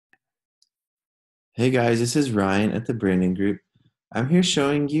Hey guys, this is Ryan at the Branning Group. I'm here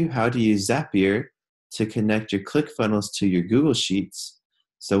showing you how to use Zapier to connect your ClickFunnels to your Google Sheets.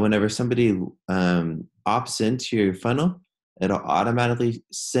 So whenever somebody opts into your funnel, it'll automatically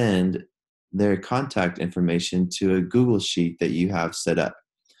send their contact information to a Google Sheet that you have set up.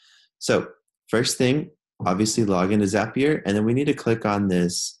 So first thing, obviously log into Zapier, and then we need to click on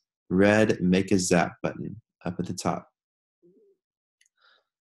this red Make a Zap button up at the top.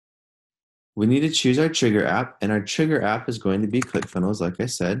 We need to choose our trigger app, and our trigger app is going to be ClickFunnels, like I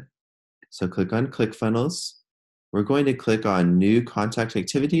said. So click on ClickFunnels. We're going to click on New Contact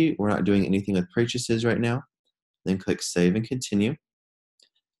Activity. We're not doing anything with purchases right now. Then click Save and Continue.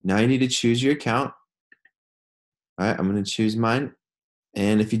 Now you need to choose your account. All right, I'm going to choose mine.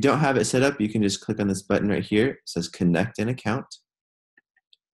 And if you don't have it set up, you can just click on this button right here. It says Connect an Account.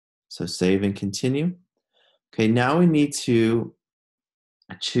 So save and continue. Okay, now we need to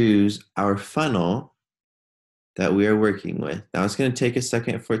choose our funnel that we are working with. Now it's going to take a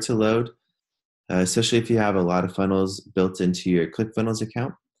second for it to load, especially if you have a lot of funnels built into your ClickFunnels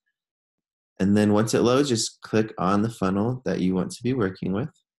account. And then once it loads, just click on the funnel that you want to be working with.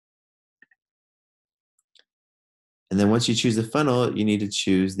 And then once you choose the funnel, you need to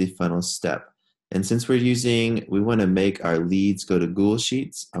choose the funnel step. And since we want to make our leads go to Google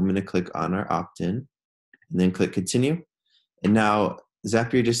Sheets, I'm going to click on our opt-in and then click continue. And now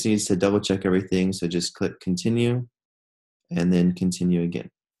Zapier just needs to double check everything. So just click continue and then continue again.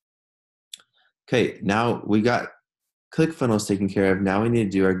 Okay, now we got ClickFunnels taken care of. Now we need to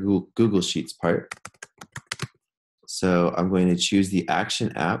do our Google Sheets part. So I'm going to choose the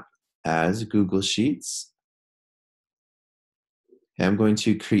Action app as Google Sheets. Okay, I'm going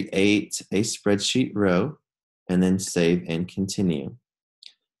to create a spreadsheet row and then save and continue.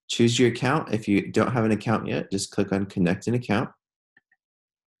 Choose your account. If you don't have an account yet, just click on Connect an Account.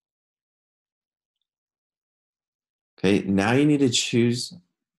 Okay, now you need to choose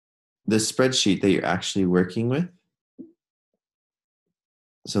the spreadsheet that you're actually working with.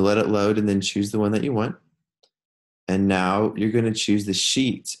 So let it load and then choose the one that you want. And now you're going to choose the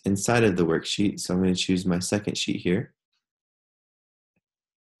sheet inside of the worksheet. So I'm going to choose my second sheet here.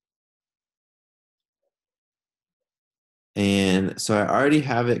 And so I already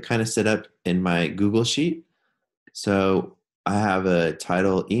have it kind of set up in my Google Sheet. So I have a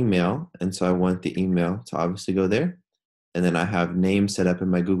title email, and so I want the email to obviously go there. And then I have name set up in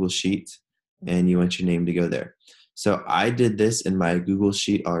my Google Sheet, and you want your name to go there. So I did this in my Google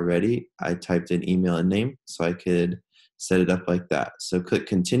Sheet already. I typed in email and name so I could set it up like that. So click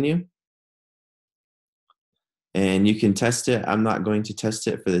continue. And you can test it. I'm not going to test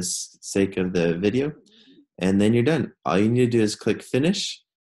it for the sake of the video. And then you're done. All you need to do is click finish,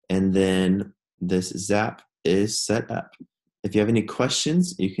 and then this Zap is set up. If you have any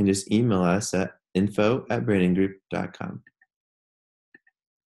questions, you can just email us at info@branninggroup.com.